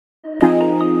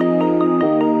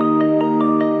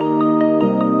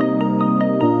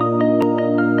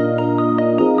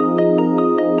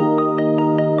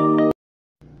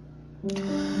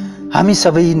हामी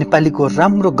सबै नेपालीको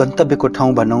राम्रो गन्तव्यको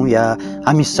ठाउँ भनौँ या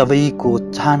हामी सबैको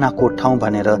चाहनाको ठाउँ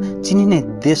भनेर चिनिने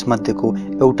देशमध्येको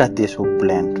एउटा देश हो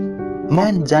पोल्यान्ड।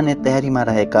 पोल्यान्ड जाने तयारीमा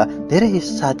रहेका धेरै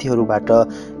साथीहरूबाट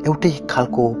एउटै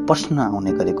खालको प्रश्न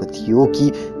आउने गरेको थियो कि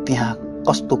त्यहाँ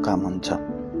कस्तो काम हुन्छ,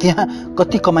 त्यहाँ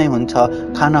कति कमाइ हुन्छ,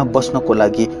 खाना बस्नको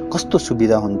लागि कस्तो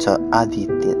सुविधा हुन्छ आदि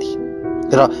इत्यादि।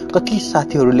 र कति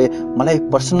साथीहरूले मलाई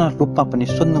पर्सनल रूपमा पनि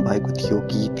सोध्नु भएको थियो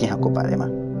कि त्यहाँको बारेमा।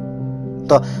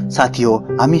 त साथी हो,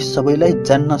 हामी सबैलाई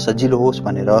जान्न सजिलो होस्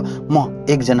भनेर म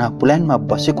एकजना पोल्यान्डमा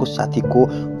बसेको साथीको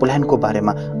पोल्यान्डको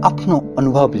बारेमा आफ्नो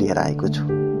अनुभव लिएर आएको छु।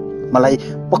 मलाई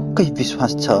पक्कै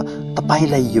विश्वास छ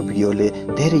तपाईलाई यो भिडियोले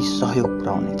धेरै सहयोग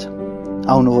पुर्याउनेछ।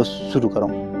 आउनुहोस् सुरु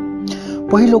गरौँ।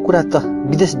 पहिलो कुरा त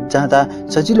विदेश जाँदा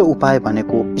सजिलो उपाय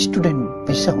भनेको स्टुडेन्ट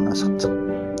भिसा हुन सक्छ,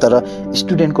 तर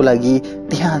स्टुडेन्टको लागि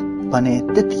त्यहाँ भने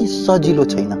त्यति सजिलो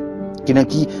छैन,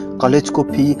 किनकि कलेजको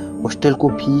फी, होस्टेलको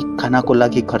फी, खानाको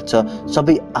लागि खर्च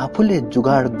सबै आफूले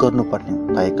जुगाड गर्नुपर्ने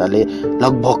भएकाले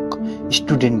लगभग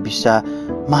स्टुडेन्ट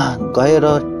भिसामा गएर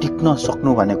टिक्न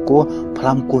सक्नु भनेको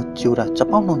फलामको चिउरा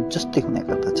चपाउनु जस्तै हुने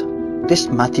गर्दछ।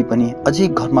 त्यसमाथि पनि अझै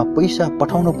घरमा पैसा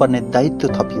पठाउनु पर्ने दायित्व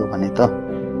थपियो भने त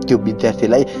त्यो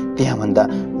विद्यार्थीलाई त्यहाँभन्दा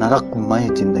नरकमय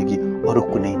जिन्दगी अरू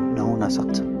कुनै नहुन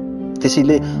सक्छ।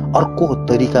 त्यसैले अर्को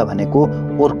तरिका भनेको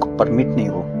वर्क पर्मिट नै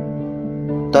हो।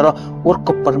 तर वर्क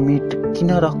पर्मिट किन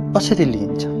र कसरी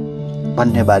लिइन्छ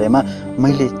भन्ने बारेमा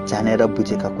मैले जानेर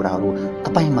बुझेका कुराहरू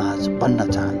तपाईमाझ भन्न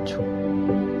चाहन्छु।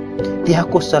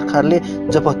 त्यहाँको सरकारले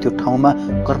जब त्यो ठाउँमा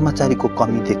कर्मचारीको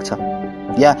कमी देख्छ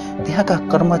या त्यहाँका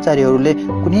कर्मचारीहरूले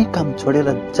कुनै काम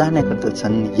छोडेर जाने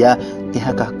गर्दछन् या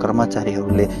त्यहाँका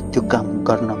कर्मचारीहरूले त्यो काम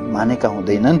गर्न मानेका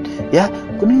हुँदैनन् या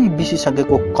कुनै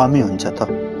विशेषज्ञको कमी हुन्छ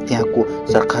त त्यहाँको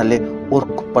सरकारले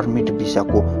वर्क पर्मिट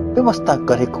भिसाको व्यवस्था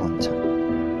गरेको हुन्छ।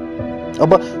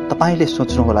 अब तपाईले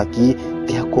सोच्नु होला कि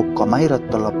त्यहाँको कमाइ र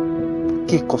तलब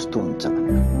के कस्तो हुन्छ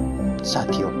भनेर।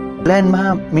 साथी हो, पोल्यान्डमा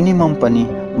मिनिमम पनि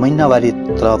महिनावारी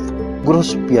तलब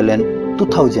ग्रोस पिएलएन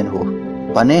 2000 हो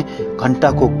भने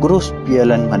घण्टाको ग्रोस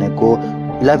पिएलएन भनेको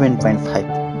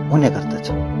 11.5 हुने गर्दछ।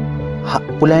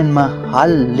 पोल्यान्डमा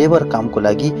हाल लेबर कामको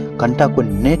लागि घण्टाको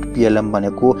नेट पिएलएम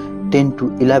भनेको 10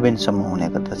 to 11 सम्म हुने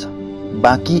गर्दछ।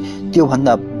 बाँकी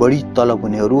त्योभन्दा बढी तलब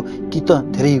हुनेहरू कि त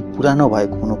धेरै पुरानो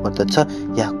भएको हुनुपर्दछ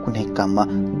या कुनै काममा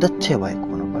दक्ष भएको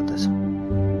हुनुपर्दछ।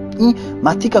 यी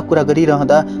माथिका कुरा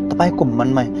गरिरहँदा तपाईको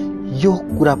मनमा यो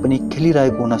कुरा पनि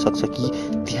खेलिरहेको हुन सक्छ कि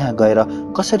त्यहाँ गएर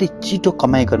कसरी छिटो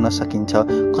कमाइ गर्न सकिन्छ,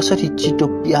 कसरी छिटो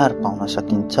प्यार पाउन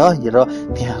सकिन्छ र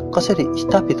त्यहाँ कसरी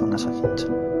स्थापित हुन सकिन्छ,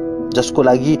 जसको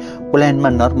लागि पोल्यान्डमा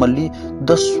नर्मल्ली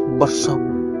 10 वर्ष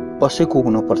बसेको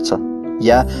हुनुपर्छ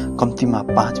या कम्तीमा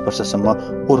 5 वर्षसम्म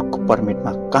वर्क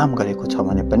पर्मिटमा काम गरेको छ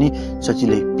भने पनि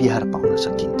सजिलै पिआर पाउन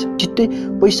सकिन्छ। छिट्टै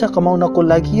पैसा कमाउनको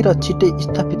लागि र छिट्टै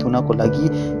स्थापित हुनको लागि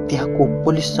त्यहाँको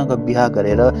पुलिससँग बिहा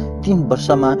गरेर 3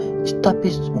 वर्षमा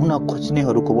स्थापित हुन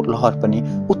खोज्नेहरूको लहर पनि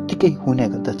उत्तिकै हुने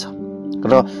गर्दछ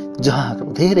र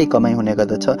जहाँ धेरै कमाइ हुने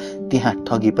गर्दछ त्यहाँ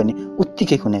ठगी पनि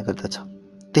उत्तिकै हुने गर्दछ।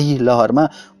 त्यही लहरमा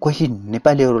कोही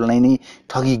नेपालीहरूलाई नै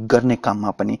ठगी गर्ने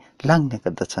काममा पनि लाग्ने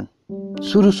गर्दछन्।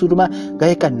 सुरुमा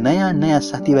गएका नयाँ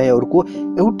साथीभाइहरूको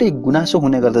एउटै गुनासो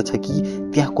हुने गर्दछ कि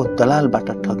त्यहाँको दलालबाट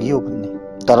ठगियो भन्ने।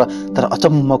 तर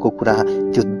अचम्मको कुरा,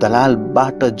 त्यो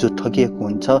दलालबाट जो ठगिएको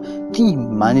हुन्छ ती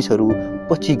मानिसहरू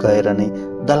पछि गएर नै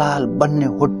दलाल बन्ने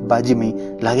होटबाजीमै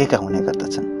लागेका हुने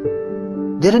गर्दछन्।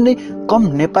 धेरै नै कम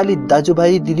नेपाली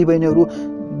दाजुभाइ दिदीबहिनीहरू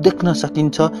देख्न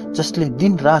सकिन्छ जसले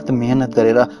दिन रात मेहनत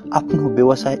गरेर आफ्नो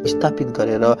व्यवसाय स्थापित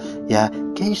गरेर या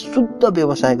केही शुद्ध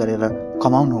व्यवसाय गरेर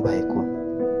कमाउनु भएको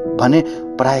भने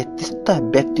प्राय त्यस्ता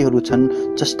व्यक्तिहरू छन्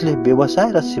जसले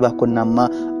व्यवसाय र सेवाको नाममा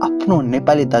आफ्नो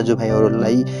नेपाली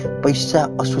दाजुभाइहरूलाई पैसा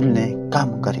असुल्ने काम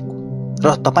गरेको र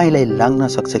तपाईलाई लाग्न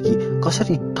सक्छ कि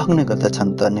कसरी ठग्ने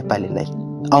गर्दछन् त नेपालीलाई।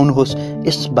 आउनुहोस्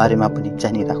यस बारेमा पनि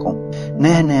जानिराखौँ।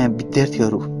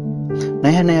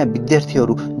 नयाँ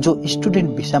विद्यार्थीहरू जो स्टुडेन्ट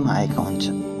भिसामा आएका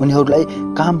हुन्छन् उनीहरूलाई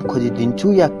काम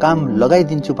खोजिदिन्छु या काम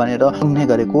लगाइदिन्छु भनेर ठग्ने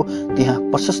गरेको त्यहाँ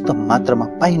प्रशस्त मात्रामा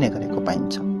पाइने गरेको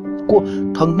पाइन्छ। को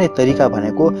ठग्ने तरिका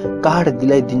भनेको कार्ड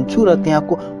दिलाइदिन्छु र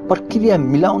त्यहाँको प्रक्रिया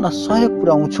मिलाउन सहयोग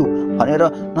पुर्याउँछु भनेर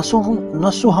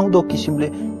नसुहाउँदो किसिमले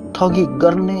ठगी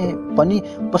गर्ने पनि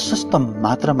प्रशस्त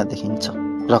मात्रामा देखिन्छ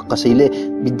र कसैले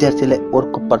विद्यार्थीलाई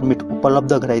वर्क पर्मिट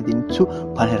उपलब्ध गराइदिन्छु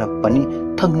भनेर पनि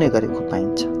ठग्ने गरेको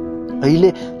पाइन्छ। अहिले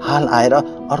हाल आएर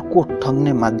अर्को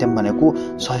ठग्ने माध्यम भनेको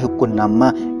सहयोगको नाममा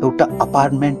एउटा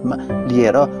अपार्टमेन्टमा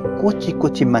लिएर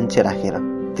कोची मान्छे राखेर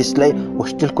त्यसलाई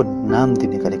होस्टेलको नाम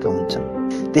दिने गरेका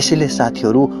हुन्छन्। त्यसैले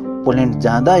साथीहरू पोल्यान्ड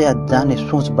जाँदा या जाने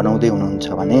सोच बनाउँदै हुनुहुन्छ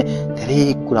भने धेरै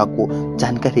कुराको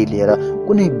जानकारी लिएर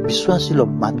कुनै विश्वासिलो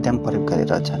माध्यम प्रयोग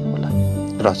गरेर जानुहोला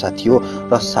र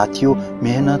साथियो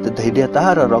मेहनत, धैर्यता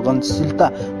र लगनशीलता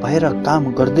भएर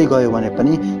काम गर्दै गयो भने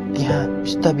पनि त्यहाँ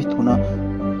स्थापित हुन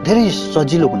धेरै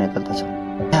सजिलो हुने गर्दछ।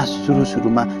 यहाँ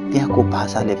सुरुमा त्यहाँको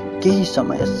भाषाले केही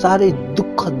समय साह्रै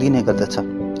दुःख दिने गर्दछ।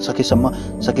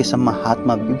 सकेसम्म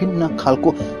हातमा विभिन्न खालको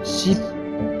सिप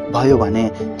भयो भने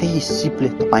त्यही सिपले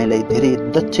तपाईँलाई धेरै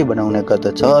दक्ष बनाउने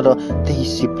गर्दछ र त्यही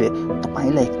सिपले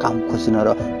तपाईँलाई काम खोज्न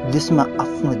र देशमा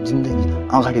आफ्नो जिन्दगी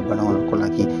अगाडि बढाउनको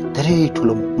लागि धेरै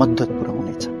ठुलो मद्दत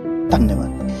पुर्याउनेछ।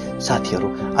 धन्यवाद साथीहरू।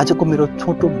 आजको मेरो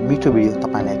छोटो मिठो भिडियो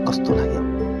तपाईँलाई कस्तो लाग्यो?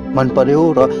 मन पर्यो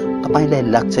र तपाईँलाई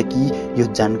लाग्छ कि यो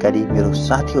जानकारी मेरो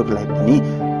साथीहरूलाई पनि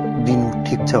दिनु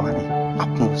ठिक छ भने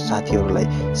आफ्नो साथीहरूलाई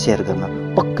सेयर गर्न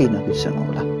पक्कै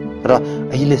नबिर्सनुहोला। र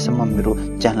अहिलेसम्म मेरो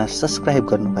च्यानल सब्सक्राइब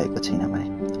गर्नुभएको छैन भने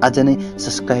आज नै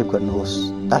सब्सक्राइब गर्नुहोस्,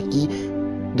 ताकि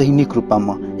दैनिक रूपमा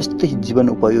म यस्तै जीवन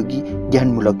उपयोगी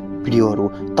ज्ञानमूलक भिडियोहरू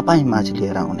तपाईँ माझ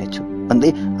लिएर आउनेछु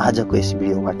भन्दै आजको यस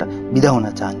भिडियोबाट बिदा हुन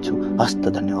चाहन्छु। हस्त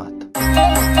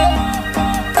धन्यवाद।